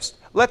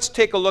Let's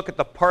take a look at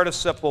the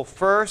participle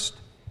first.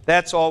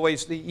 That's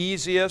always the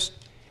easiest.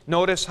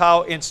 Notice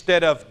how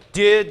instead of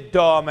did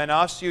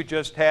dominus, you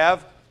just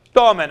have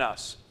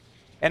dominus.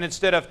 And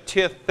instead of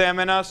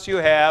titheminos, you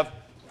have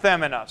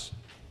theminos.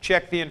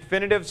 Check the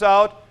infinitives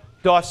out.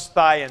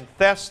 Dostai and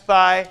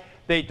thestai.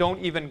 They don't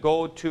even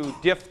go to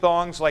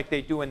diphthongs like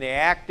they do in the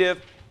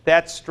active.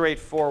 That's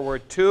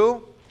straightforward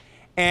too.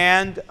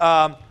 And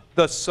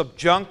the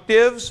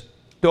subjunctives,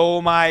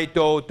 domai,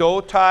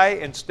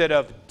 dotai, instead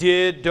of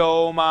did,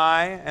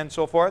 domai, and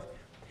so forth.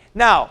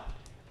 Now,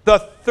 the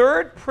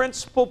third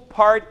principal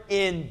part,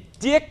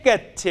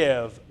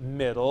 indicative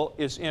middle,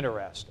 is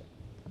interesting.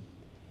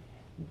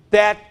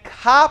 That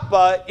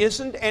kappa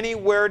isn't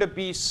anywhere to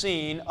be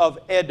seen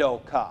of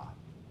edoka.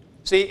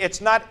 See,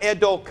 it's not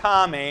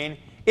edokamein.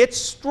 It's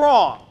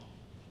strong.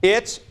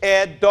 It's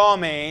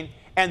edomain.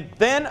 And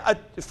then,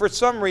 for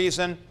some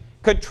reason,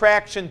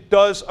 contraction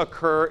does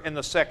occur in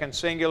the second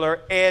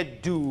singular,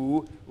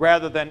 edu,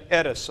 rather than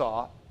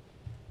edisa.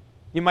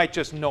 You might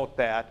just note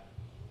that.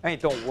 I mean,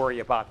 don't worry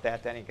about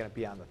that. That ain't going to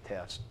be on the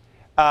test.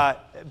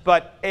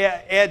 But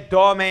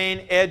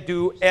edomain,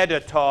 edu,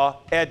 edita,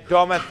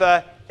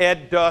 edometha,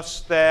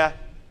 edusta,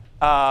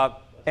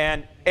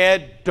 and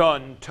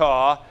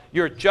edunta.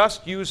 You're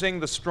just using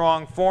the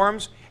strong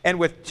forms. And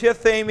with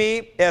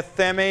tithemi,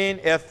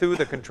 ethemain, ethu,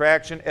 the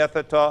contraction,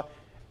 etheta,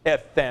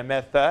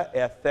 ethemetha,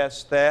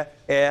 ethesthe,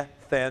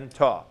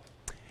 ethenta.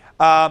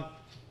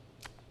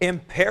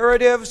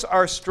 Imperatives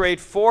are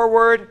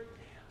straightforward.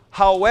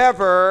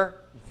 However,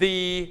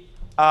 the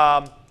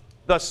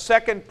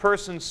second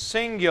person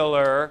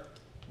singular,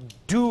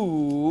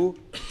 do,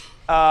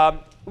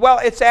 well,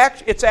 it's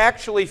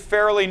actually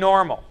fairly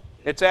normal.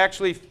 It's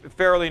actually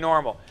fairly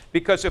normal.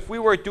 Because if we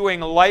were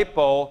doing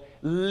lipo,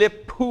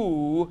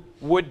 lipu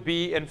would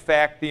be, in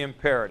fact, the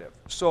imperative.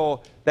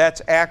 So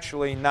that's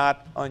actually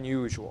not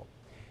unusual.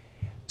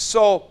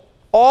 So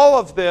all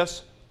of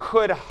this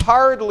could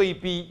hardly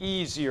be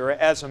easier,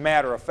 as a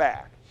matter of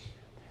fact.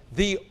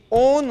 The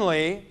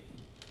onlyest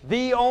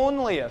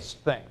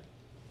thing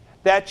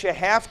that you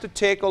have to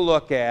take a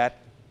look at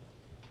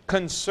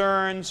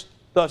concerns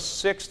the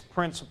sixth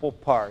principal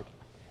part.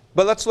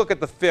 But let's look at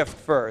the fifth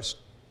first.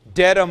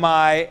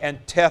 Dedamai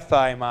and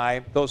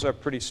tethymai, those are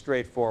pretty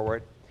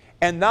straightforward.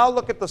 And now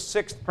look at the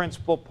sixth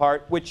principal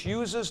part, which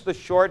uses the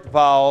short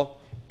vowel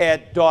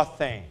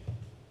edothane.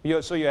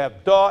 So you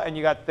have da and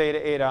you got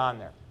theta eta on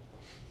there.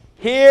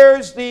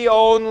 Here's the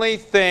only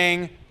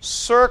thing,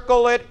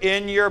 circle it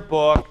in your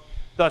book,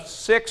 the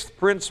sixth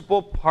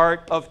principal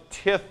part of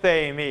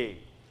tithemi.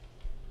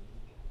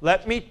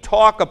 Let me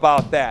talk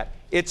about that.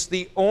 It's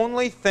the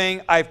only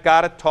thing I've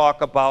got to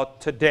talk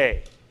about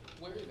today.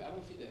 Where is it? I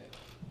don't see that.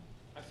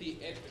 I see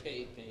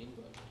thing,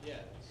 but yeah.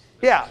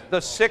 Yeah, the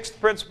sixth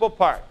principal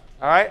part.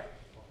 All right?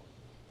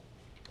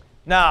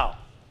 Now,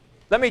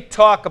 let me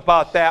talk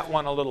about that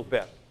one a little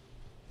bit.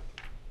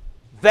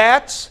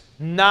 That's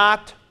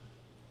not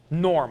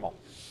normal,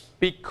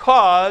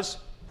 because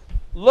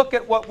look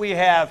at what we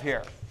have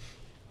here.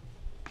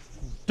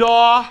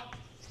 Da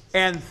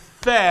and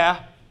the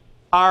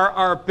are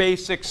our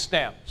basic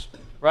stems,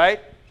 right?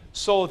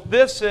 So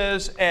this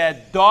is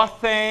a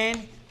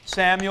dothane.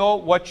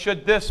 Samuel, what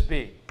should this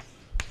be?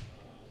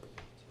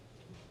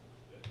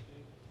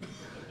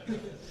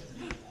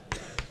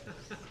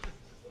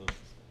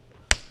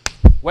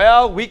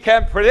 Well, we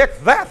can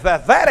predict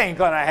that ain't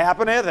going to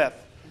happen, is it?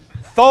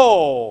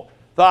 Tho,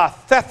 the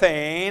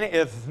thethane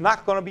is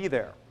not going to be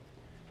there.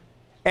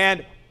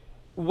 And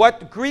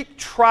what Greek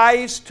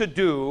tries to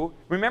do,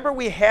 remember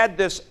we had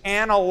this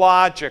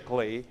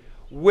analogically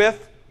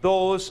with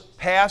those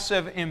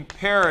passive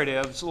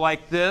imperatives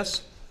like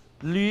this,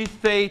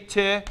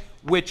 lithete,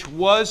 which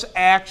was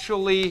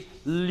actually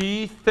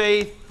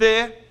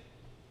lithete.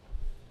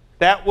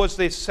 That was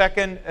the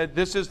second,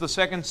 this is the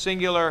second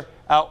singular,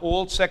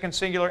 old second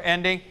singular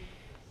ending.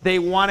 They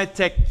wanted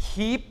to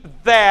keep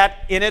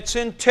that in its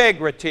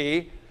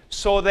integrity,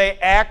 so they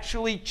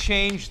actually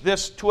changed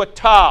this to a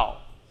tau.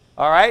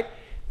 All right?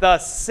 The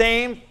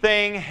same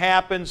thing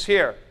happens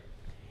here.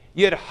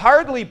 You'd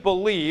hardly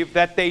believe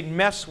that they'd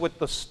mess with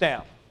the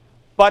stem,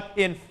 but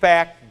in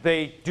fact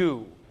they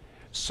do.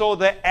 So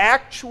the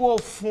actual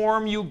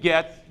form you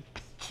get,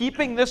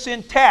 keeping this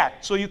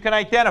intact so you can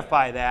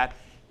identify that,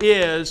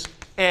 is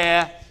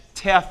a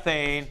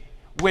tethane,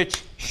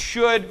 which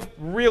should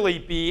really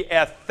be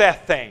a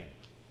thethane.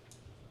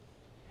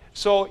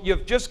 So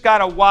you've just got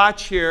to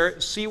watch here,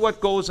 see what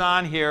goes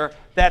on here.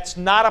 That's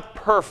not a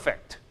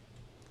perfect,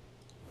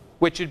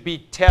 which would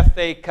be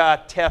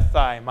tetheka,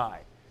 tethymai.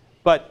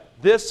 But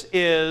this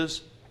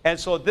is, and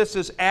so this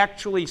is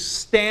actually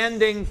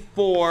standing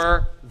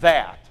for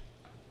that.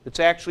 It's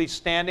actually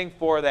standing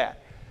for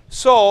that.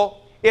 So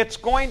it's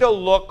going to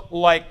look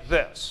like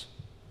this.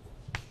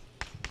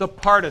 The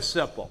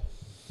participle.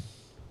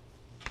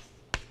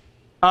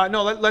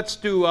 Let's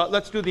do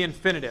the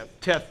infinitive.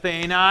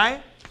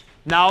 Tethenai.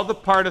 Now the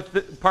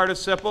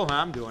participle.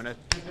 I'm doing it.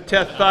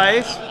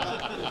 Tethais,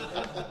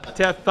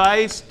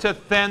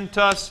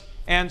 tethentus,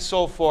 and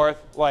so forth,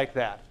 like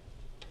that.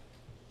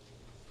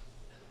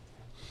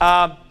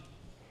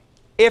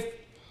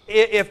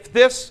 If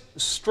this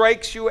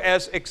strikes you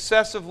as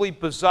excessively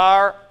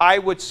bizarre, I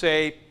would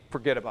say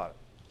forget about it.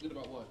 Good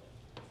about what?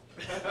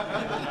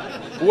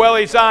 Well,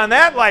 he's on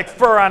that like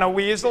fur on a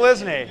weasel,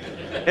 isn't he?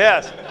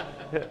 Yes.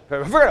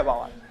 Forget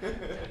about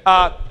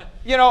it.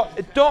 You know,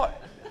 don't.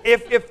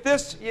 If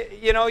this,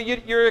 you know,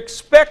 you're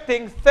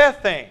expecting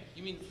thethane,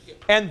 You mean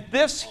and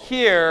this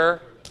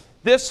here,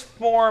 this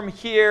form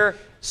here,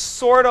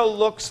 sort of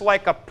looks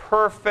like a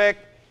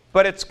perfect,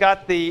 but it's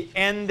got the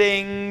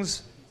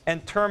endings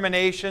and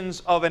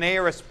terminations of an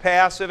aorist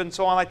passive and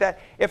so on like that.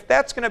 If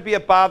that's going to be a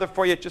bother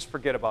for you, just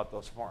forget about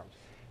those forms.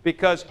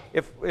 Because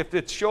if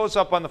it shows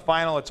up on the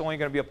final, it's only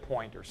going to be a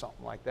point or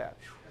something like that.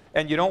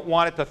 And you don't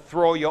want it to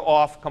throw you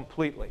off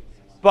completely.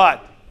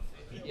 But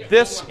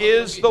this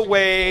is the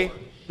way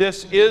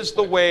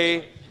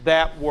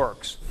that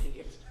works.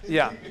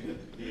 Yeah.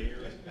 The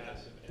aorist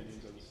passive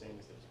endings are the same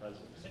as the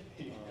present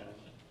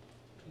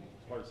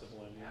participle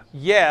endings.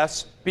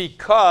 Yes,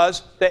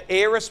 because the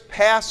aorist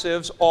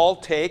passives all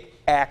take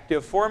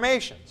active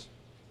formations.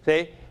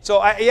 See?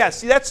 So,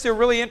 see, that's the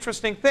really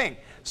interesting thing.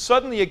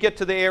 Suddenly you get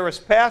to the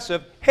aorist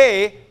passive,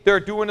 hey, they're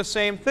doing the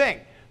same thing.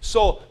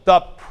 So the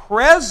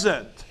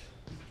present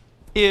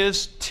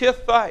is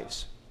tith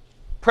ice,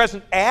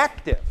 present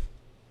active.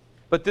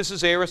 But this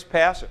is aorist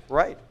passive.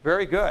 Right,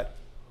 very good.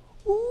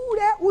 Ooh,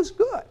 that was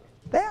good.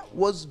 That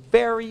was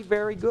very,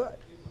 very good.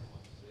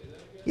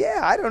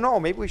 Yeah, I don't know.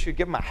 Maybe we should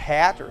give him a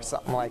hat or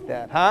something like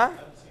that, huh?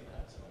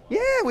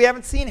 Yeah, we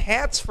haven't seen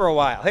hats for a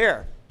while.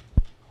 Here.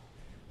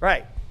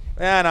 Right.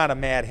 Not a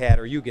Mad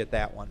Hatter. You get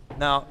that one.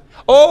 Now,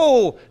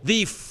 oh,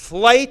 the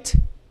flights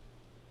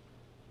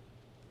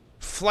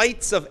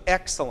of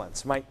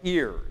excellence. My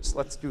ears.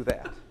 Let's do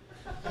that.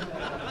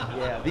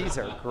 Yeah, these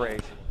are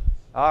great.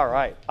 All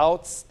right.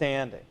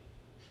 Outstanding.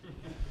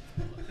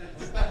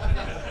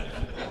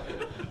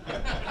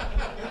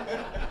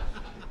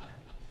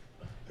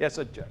 Yes,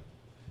 a joke.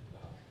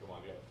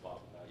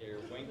 you're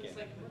winking?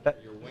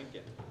 You're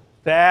winking.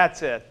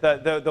 That's it.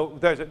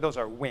 Those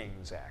are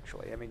wings,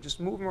 actually. I mean, just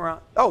move them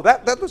around. Oh,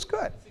 that looks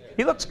good.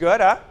 He looks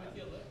good, huh?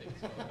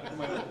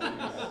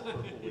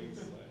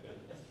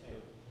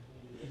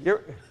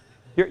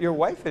 Your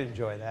wife would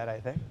enjoy that, I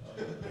think.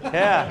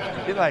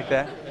 Yeah, you'd like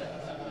that.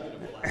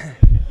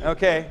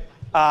 Okay.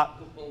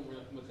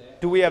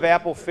 Do we have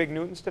apple fig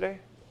Newtons today?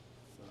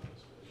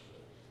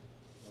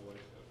 The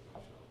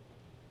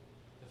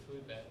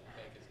food bank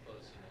is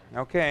closed.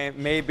 Okay,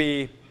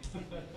 maybe